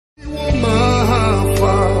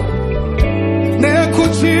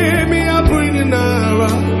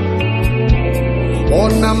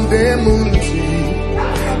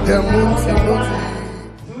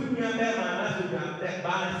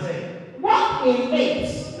Walk in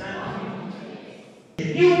it.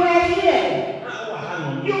 You were here.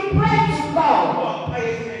 You prayed to God.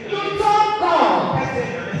 You told God,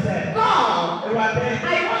 God,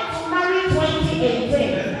 I want to marry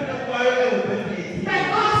 2018. But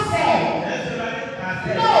God said,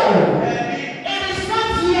 no, it is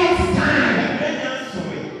not yet time.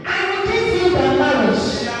 I will give you the marriage.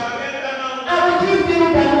 I will give you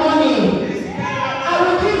the money. I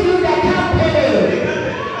will give you the company.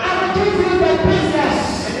 I will give you the business.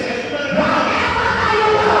 Whatever you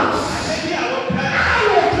want, I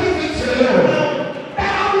will give it to you. But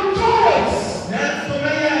I will do it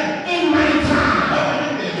in my time.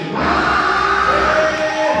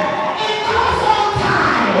 In God's own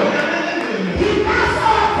time. He does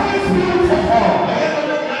all things beautiful.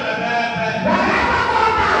 Whatever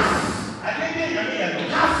God does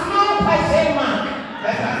has no question mark.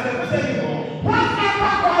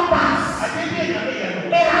 Whatever God does,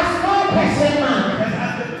 it has no question mark.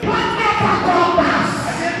 Whatever God does,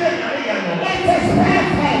 it is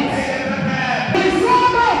perfect.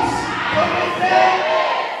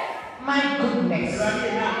 My goodness.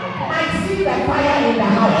 I see the fire in the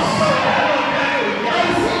house. I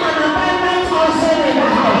see an abundant also in the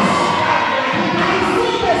house. I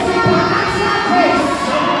see the supernatural grace.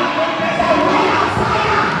 The wind of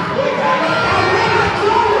fire. The wind of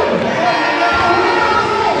glory. The wind of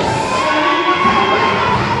grace. The wind of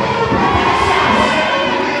heavenly protection.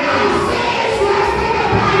 I see it resting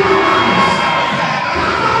upon your lives.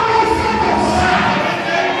 Come on, listen to this.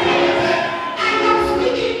 I am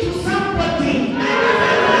speaking to somebody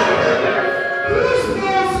whose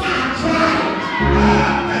nails are dry.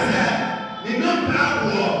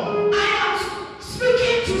 I am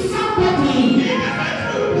speaking to somebody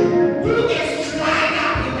who is dried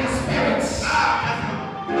up in the spirit.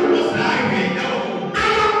 I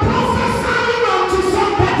am prophesying unto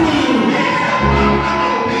somebody.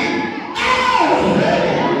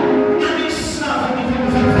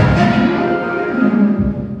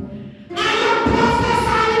 I am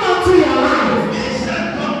prophesying unto your life.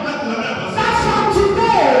 That's from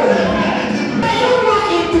today. May you walk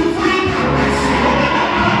in divine direction.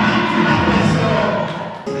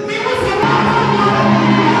 People say,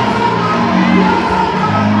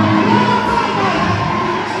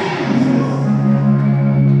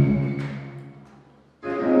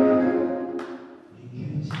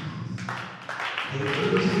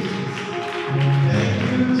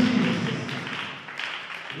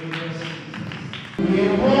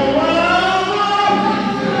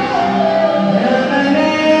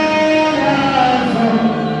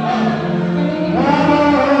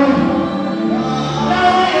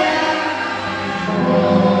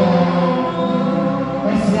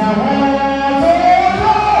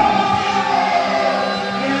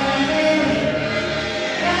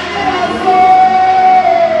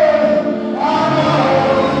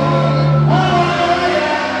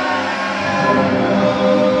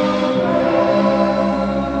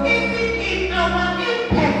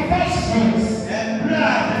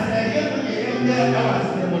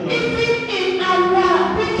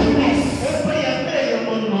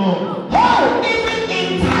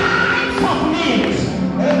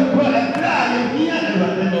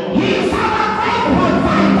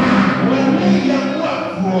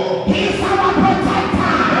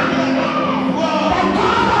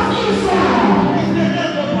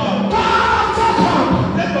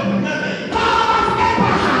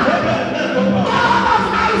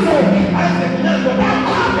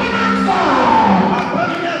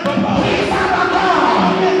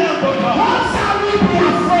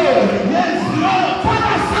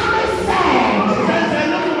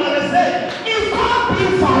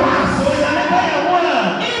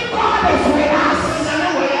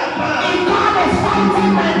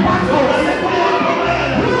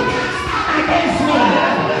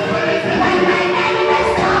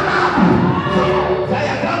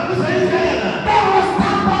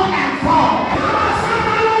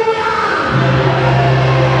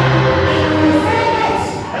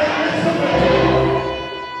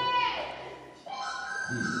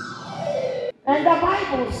 and the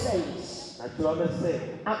Bible says,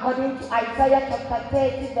 according to Isaiah chapter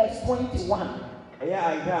 30, verse 21,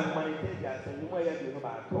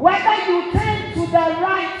 whether you turn to the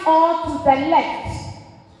right or to the left,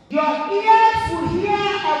 your ears will hear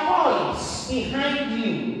a voice behind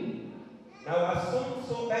you,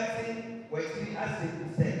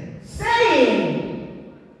 saying,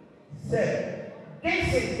 this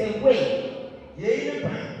is the way,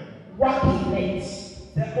 walk in it.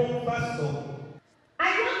 I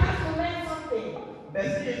want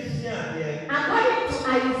According to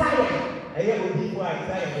Isaiah,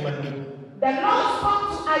 the Lord spoke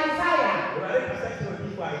to Isaiah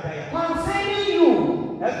concerning you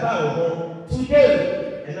today.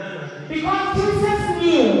 Because Jesus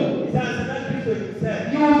knew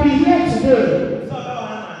you will be here today.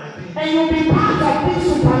 And you'll be part of this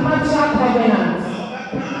supernatural covenant.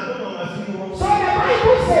 So the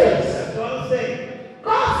Bible says,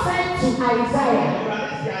 God said to Isaiah,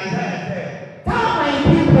 tell my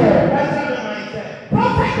people,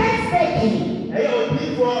 prophetess Becky, tell my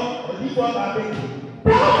people,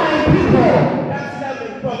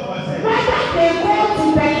 whether they go to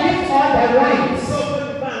the left or the right,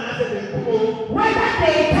 whether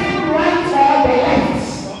they turn right or the left,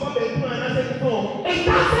 it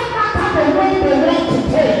doesn't matter the way they want to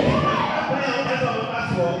take.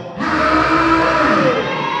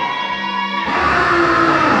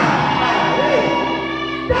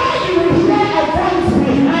 Then you will hear a voice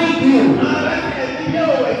behind you.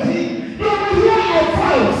 You will hear a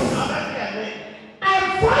voice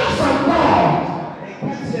of God,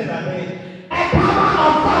 a power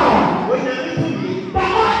of God, the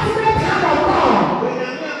ultimate hand of God.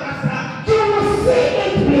 You will see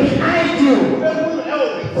it behind you,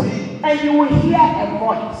 and you will hear a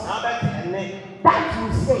voice that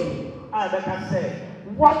will say,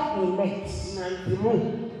 walk in it.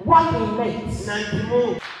 Walk in it.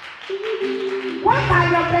 What are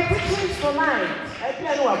your petitions tonight?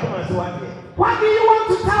 What do you want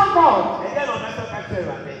to tell God?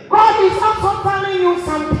 God is also telling you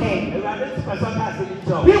something.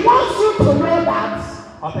 He wants you to know that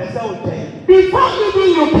before even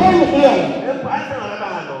you came here,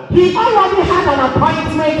 He already had an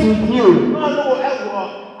appointment with you.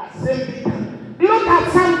 Look at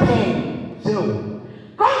something.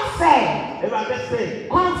 God said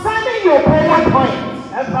concerning your prayer points,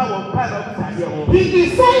 He is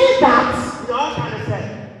saying that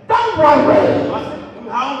don't worry,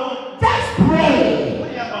 just pray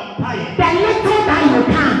the little that you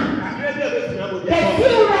can, the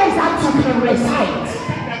few words that you can recite,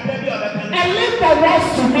 and leave the rest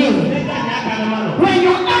to me. When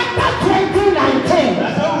you enter 2019,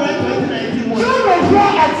 you will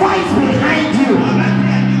hear a voice behind you.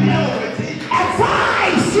 A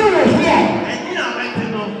voice you will hear.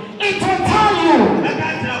 It will tell you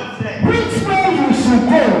which way you should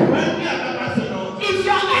go. If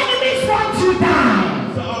your enemies want you die,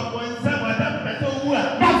 the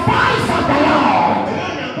voice of the Lord,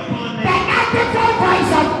 the ethical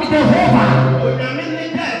voice of Jehovah,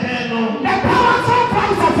 the powerful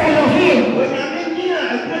voice of Elohim,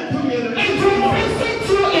 it will visit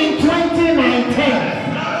you in 2019.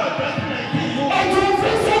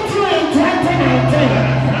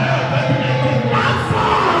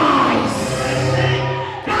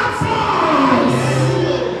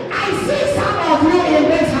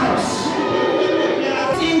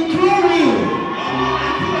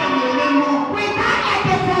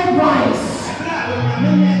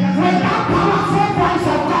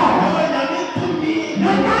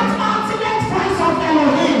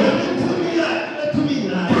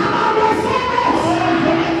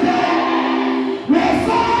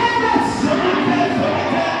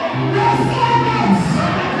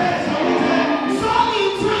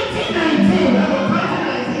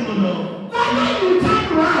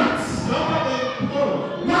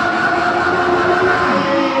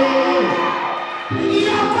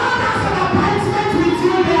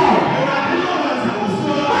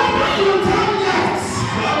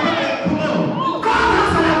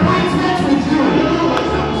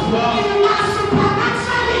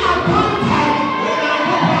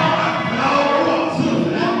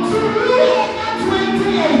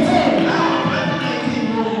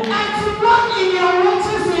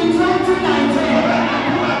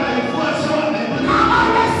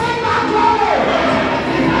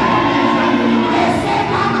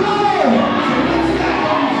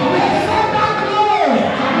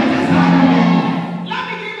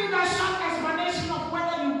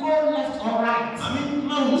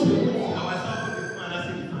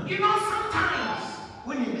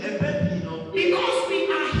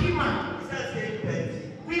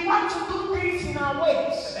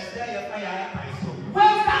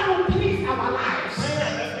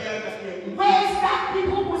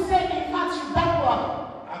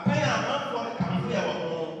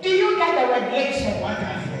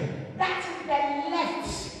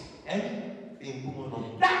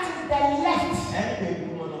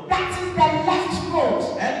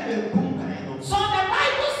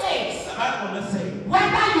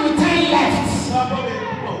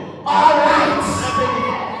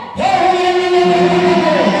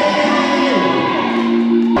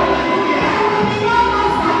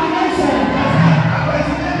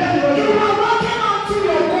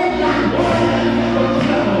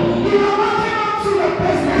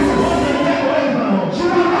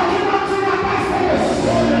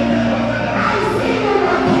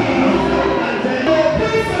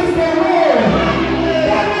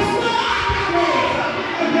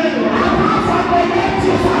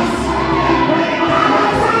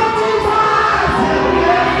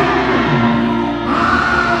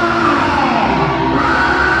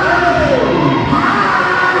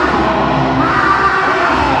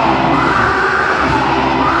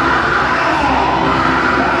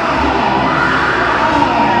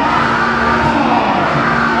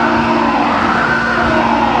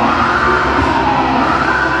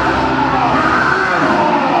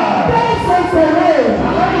 the way.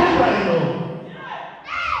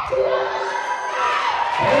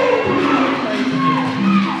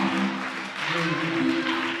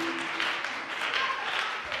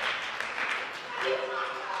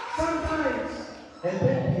 Sometimes, and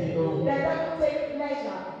then people, they don't take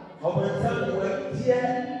pleasure.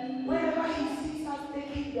 Whenever he sees us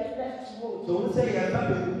taking the left road,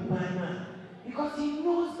 because he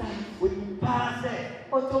knows that when you pass it,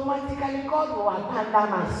 automatically God will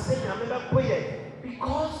abandon us.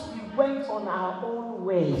 Because we went on our own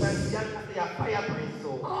ways,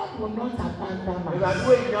 God will not abandon us.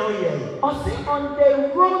 Also, on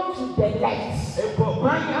the road to the left,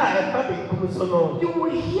 you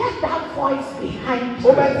will hear that voice behind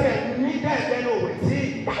you that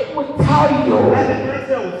will tell you,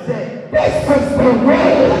 this is the way.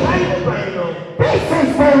 This is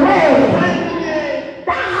the way.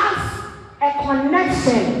 That has a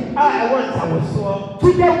connection to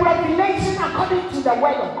the revelation according to the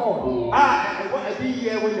word of God.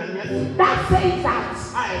 That says that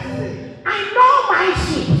I know my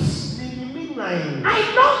sheep. I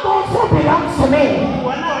know those who belong to me.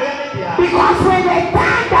 Because when they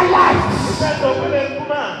turn the left,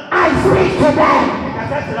 I speak to them.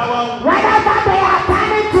 Whenever they are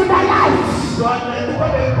turning to the left, I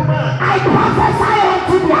prophesy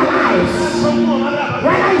unto their lives.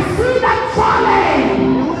 When I see them falling,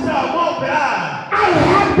 I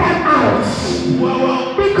help them out.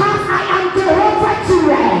 Because I am Jehovah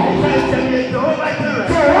Jireh,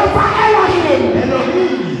 Jehovah Elohim,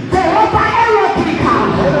 Jehovah Erotica,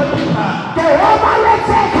 Jehovah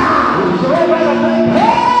Reteka.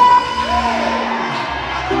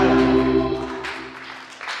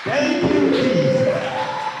 Thank you, Jesus.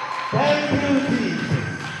 Thank you, Jesus.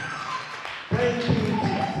 Thank you,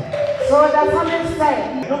 Jesus. So the psalmist said,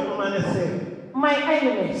 my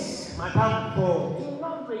enemies do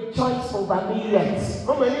not rejoice over me yet,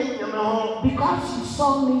 because you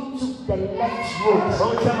saw me to the left road.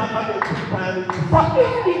 For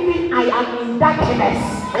if even I am in darkness,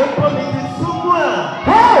 hey,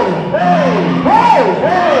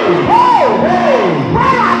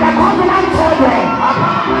 where are the covenant children?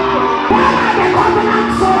 Where are the covenant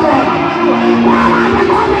children? Where are the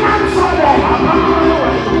covenant children?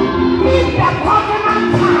 In the covenant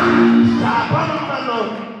time,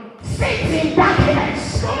 sit in darkness.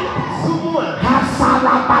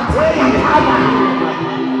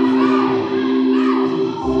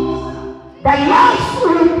 The Lord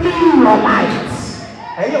will be your light.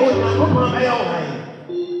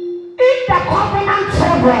 If the covenant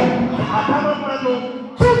children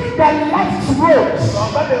took the left road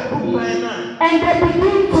and they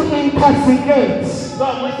begin to investigate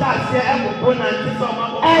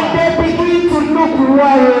and they begin to look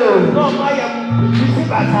worried,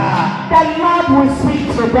 the Lord will speak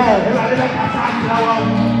to them.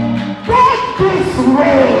 Take this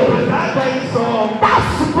way. That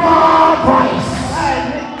small voice.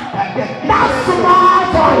 That small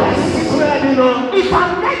voice. If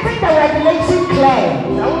I'm getting the revelation clear,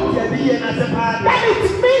 then it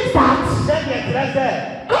means that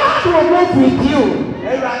God will move with you.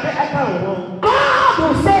 God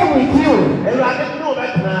will stay with you.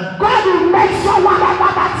 God will make sure whatever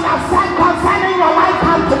that you have said concerning your life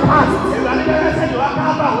comes to pass.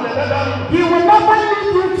 He will never lead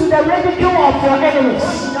you to the ridicule of your enemies.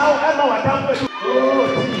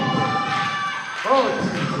 Oh,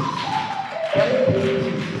 Jesus. Thank you,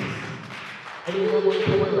 Jesus.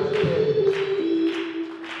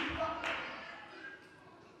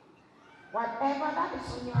 Whatever that is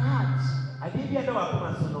on your heart, that you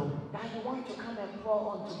want to come and pour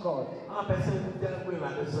onto God, there is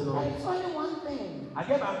only one thing. I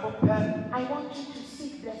want you to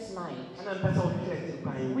seek this night.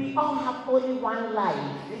 We all have only one life.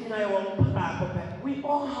 We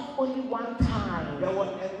all have only one time.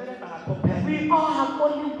 We all have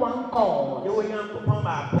only one God.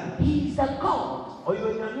 He is the God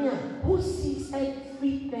who sees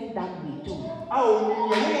everything that we do.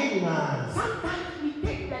 Sometimes we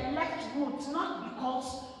take the left route not because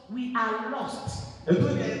we are lost,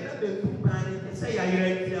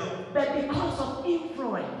 but because of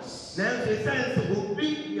influence. Satanic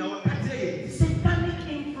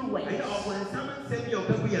influence.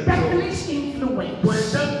 Devilish influence.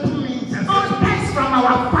 Others from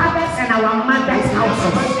our fathers and our mothers'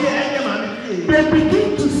 houses. They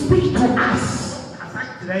begin to speak to us.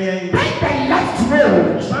 Take the left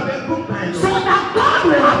road so that God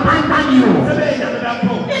will abandon you.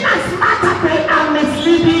 In as much as they are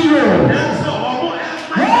misleading you,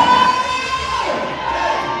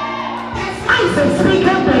 his voice is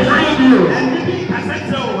speaking behind you.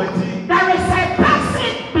 There is a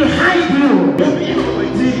person behind you.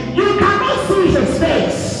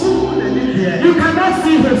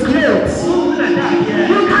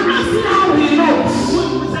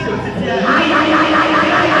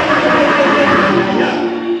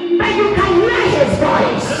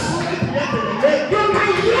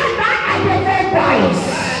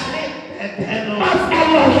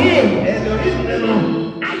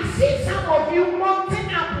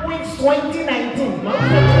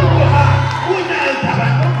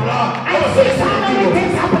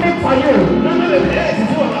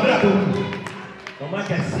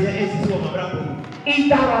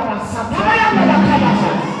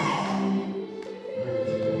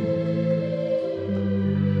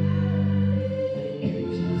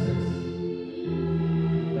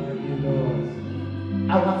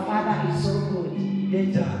 Our Father is so good.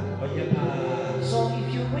 So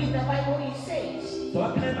if you read the Bible, it says,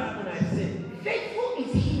 faithful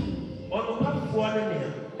is He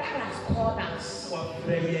that has called us.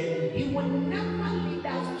 He will never lead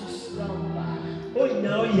us to slumber,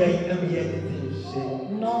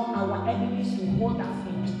 nor our enemies to hold us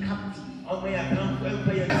into captivity.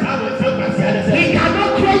 He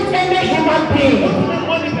cannot create any human being.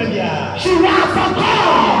 You are for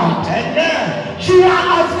God. You are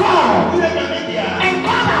of God. And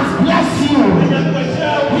God has blessed you.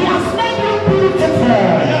 He has made you beautiful.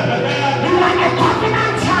 You are a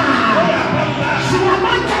covenant child. You are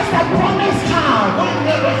not just a promised child.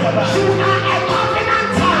 You are a covenant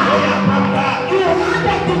child. You have a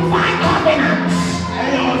divine covenant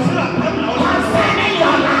concerning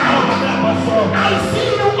your life. I see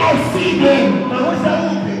you exceeding.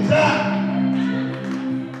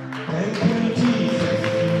 Thank you, Jesus.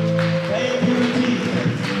 Thank you, Jesus.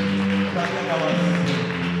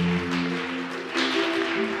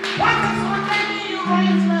 What is concerning you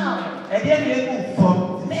right now?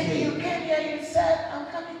 Maybe you came here, you said, I'm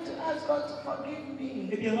coming to ask God to forgive me.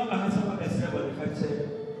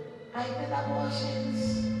 I did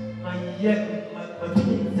abortions.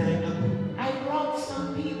 I wronged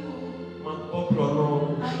some people.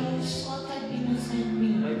 I insulted innocent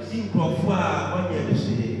beings.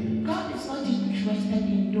 God is not interested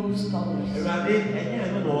in those stories.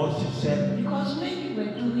 Because when you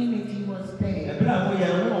were doing it, He was there.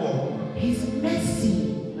 His mercy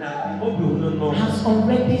has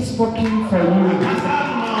already spoken for you.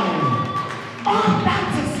 All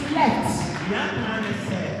that is left,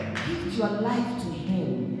 give your life to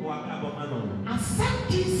Him. Accept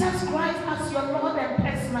Jesus Christ as your Lord and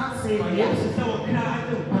personal Savior.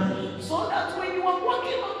 So that when you are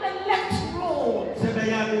walking on the left road,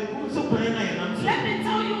 let me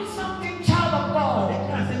tell you something, child of God.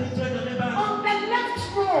 On the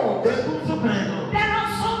left road, there are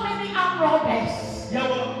so many armed robbers.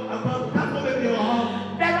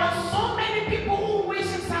 There are so many people who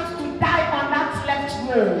wishes us to die on that left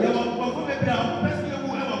road.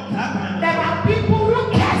 There are people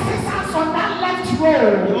who curses us on that left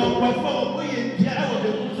road.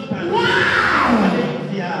 Why?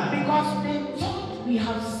 Because they thought we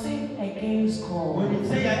have sinned against God.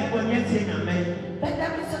 But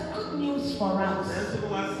there is a good news for us.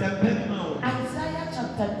 Isaiah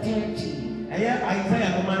chapter 30.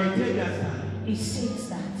 It says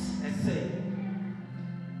that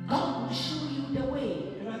God will show you the way.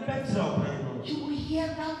 You will hear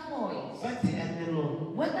that voice.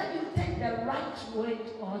 Whether you take the right way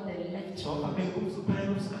or the left way,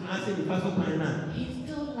 He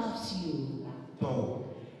still loves you.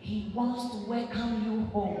 He wants to welcome you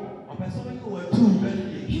home.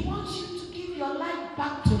 He wants you to give your life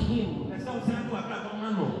back to Him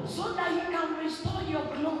so that He can restore your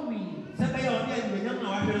glory.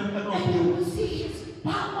 And you will see His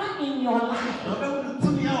power in your life.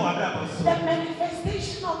 The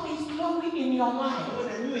manifestation of His glory in your life.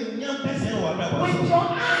 With your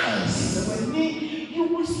eyes, you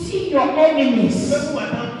will see your enemies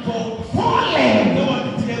falling,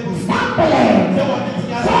 stumbling,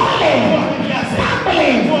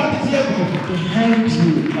 behind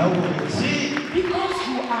you. Because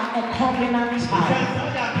you are a covenant child.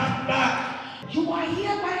 You are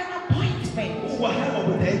here by an appointment.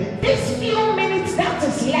 This few minutes that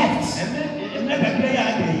is left,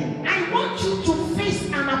 I want you to face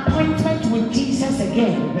an appointment with Jesus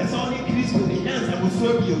again.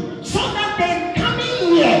 So that the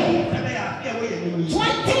coming year,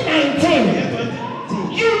 2019,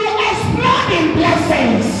 you will explode in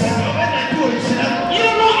blessings. You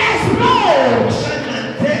will explode.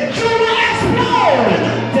 You will explode.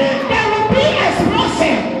 There will be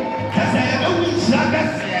explosion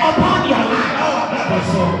upon your life.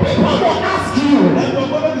 People will ask you,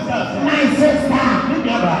 my sister,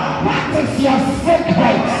 what is your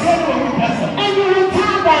secret? And you will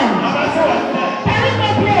tell them,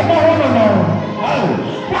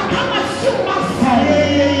 what kind of soup must say?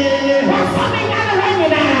 What's coming out of right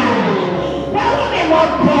now? What will they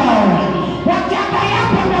want for? What can I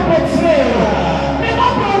have on the betrayal? They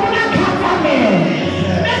won't go when I come from me.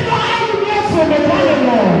 They don't have to get from the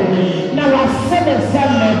animal. Now I've said the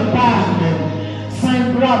same back. Sign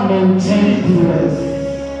Brown and change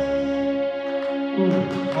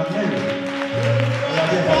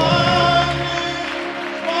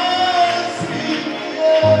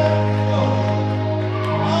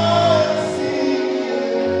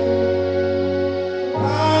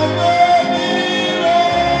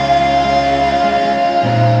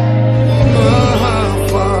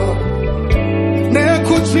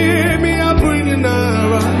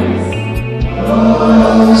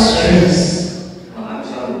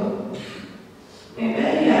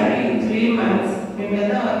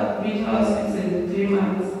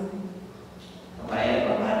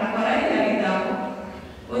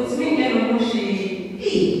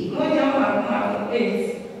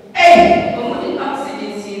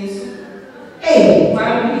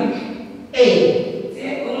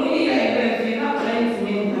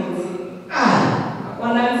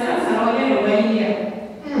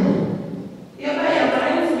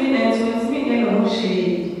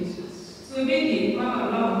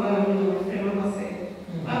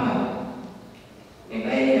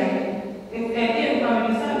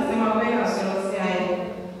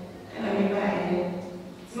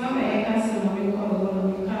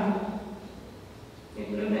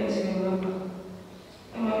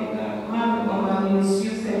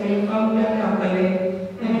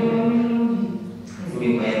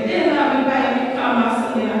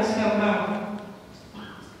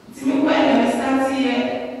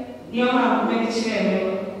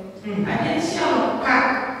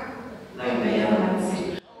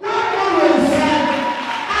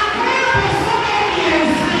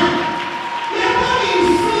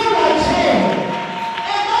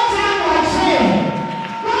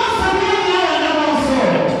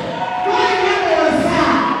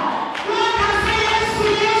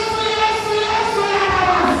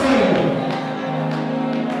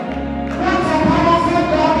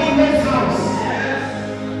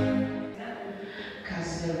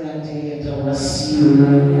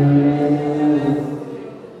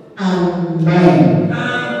Amen.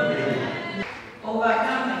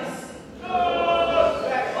 Overcomers.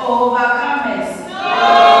 Overcomers.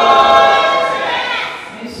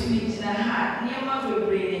 Miss Sweet na ha, near my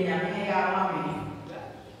brain and I have mommy.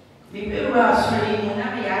 Maybe we are sorry, and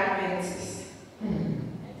I'm a Adventist.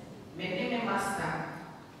 Maybe a master.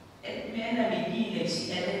 It may not be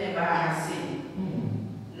she and never has seen.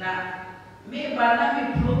 Now, maybe I have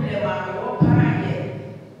a problem at the opera yet.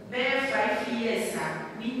 There 5 years,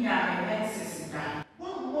 we are a sister.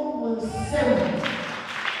 117.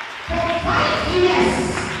 For 5 years,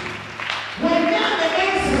 when you are the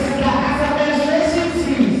ancestor as a menstruation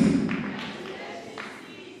fees.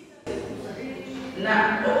 Now,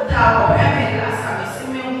 Doctor, every last time I see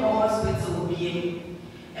me in hospital being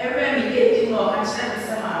every meeting or I shall be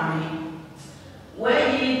some army. Where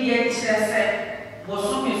you get said was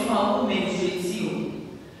so much more menstruate you.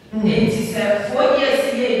 It is 4 years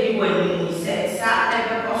here when we said, Sir,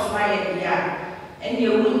 ever cost my idea. And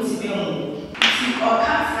you wouldn't be on. See, or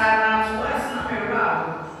cancer now was not around.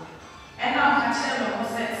 And now, Catcher was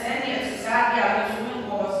sent here to Sadia to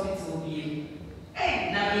hospital. Hey,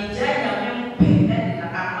 now be giant pain and a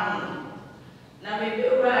man. Now, maybe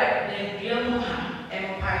right, then Biamuha and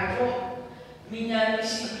Pipo, Mina,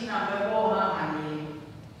 she number 4 money.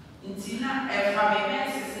 Intina, and from a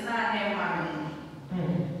mess is not a money.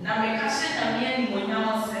 Now, make a shit and me when you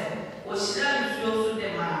said, was she to the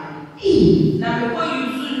man? Now, before you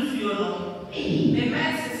soon feel, the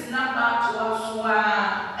mess is not back to us. 4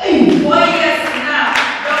 years now,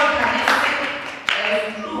 Doctor, and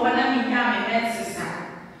blue one of me, young mess.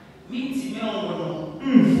 Meet me on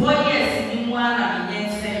 4 years in one of the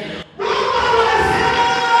next day.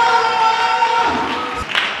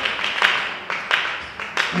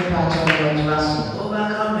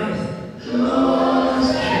 Overcomers. No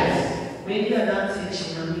stress. Maybe I don't teach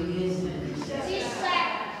you against them.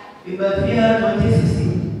 We were here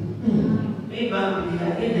 2016. Maybe I will be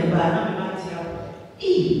again the bar.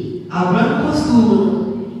 I ran to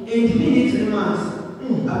school 8 minutes in mass.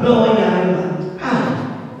 I don't want to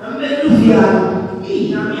I'm very good.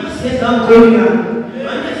 I'm set up Korea.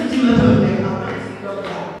 I'm just doing my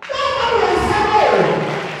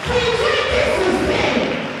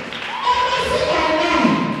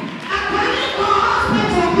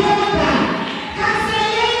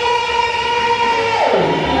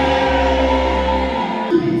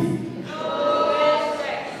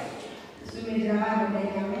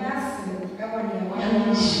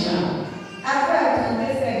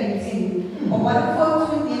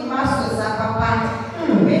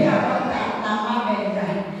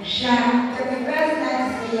Shut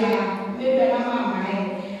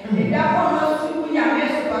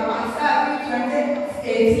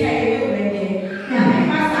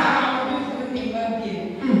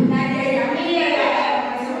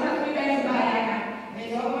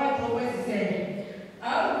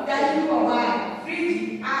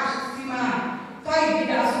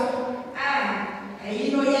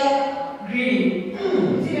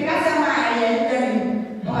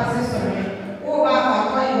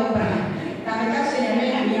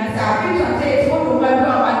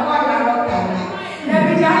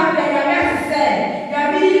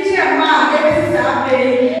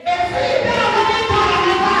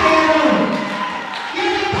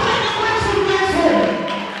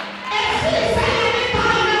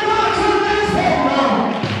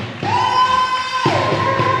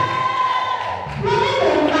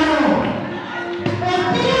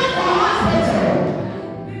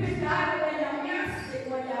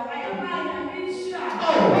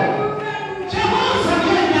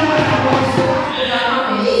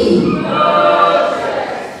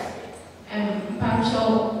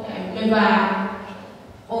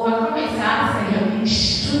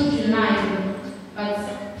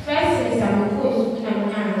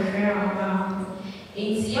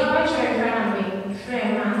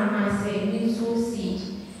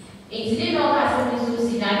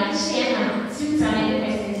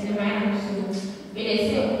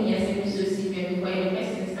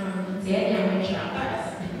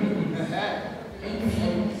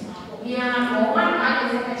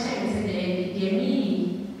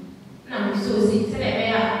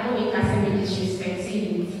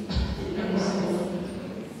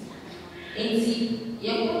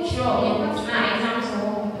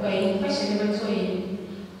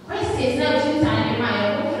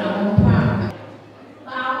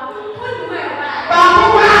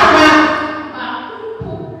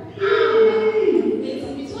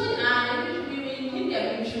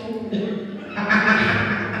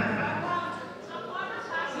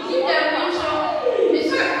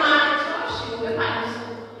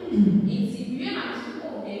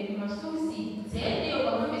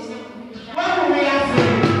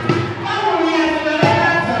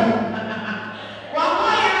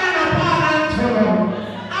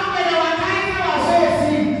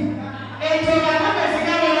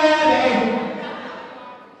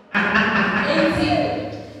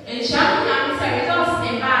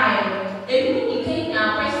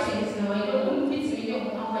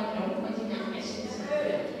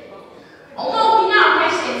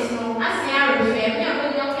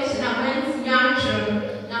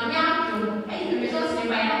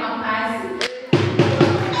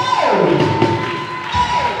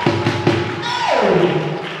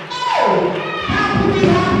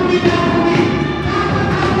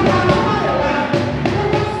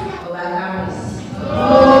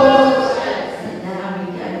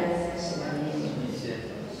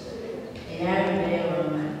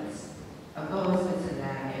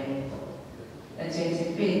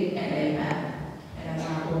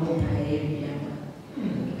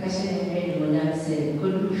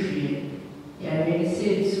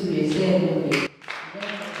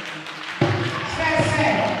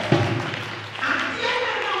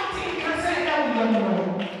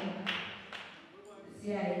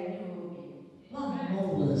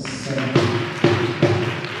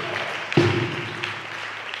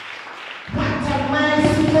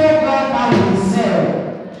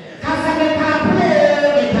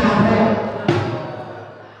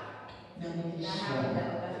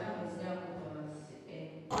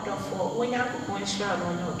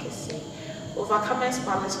Overcomers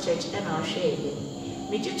Palace Church and our share.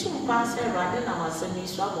 Me to pass a rather than our semi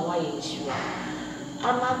swab away in Shua.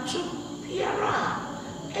 I'm not true, Piara.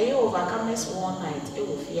 A overcomers one night, a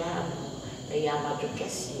Fiano, a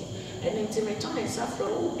Yamadukesi, and intimate on and suffer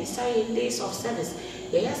beside days of service.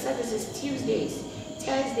 Their service is Tuesdays,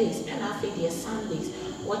 Thursdays, and after their Sundays.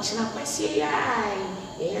 Watching up I say,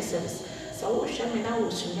 their service. So, Shamina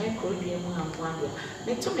was soon I could be among Ampuandia.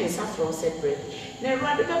 Me to me suffer said bread. Never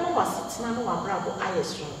rather than was sitting on one bravo, I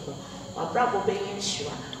strong, or bravo being sure.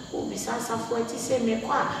 Who besides of what he said, me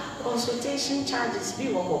consultation charges be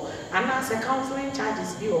over, and as a counseling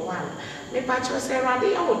charges be over. Me patch was a rather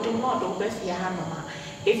I would do not obey Fianoma.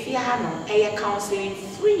 If you have no air counseling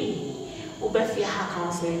free, obey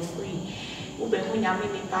counseling free. Ube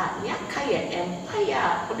Hunyamini Bat, Yakaya,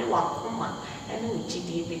 Empire, or the Wakuma, and Uchi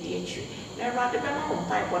DBDH. There are the Bema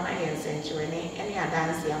pipe on iron century, any a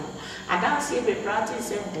dance yam. A dance here be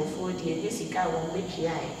practice and before the Jessica won't be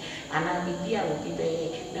here, and I be dear will be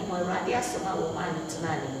there. No more radia summer woman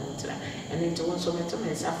tonight and into one so many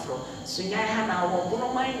afro. Soon I had our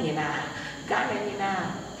Brunomina,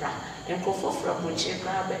 Ganina, and Cofofra Butcher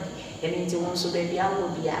Crab, and into one so baby I will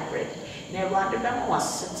be a bread. Never the Bema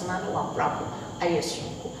was sitting on one bravo, I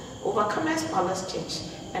assume. Overcomers Palace Church.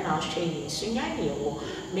 And I'll show you. Soon you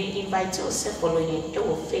may invite you to following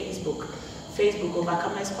our Facebook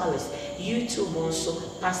Overcomers Palace, YouTube also,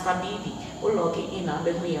 Pastor B.B, or log in and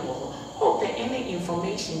be me. Hope any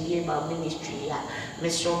information here about ministry,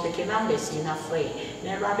 Mr. Picking numbers in a fray.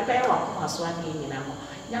 Never rather bear up as one in Namo.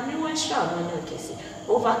 Yami one shot on your case.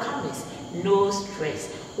 Overcomers, no stress.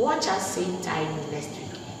 Watch us same time next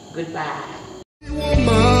week. Goodbye.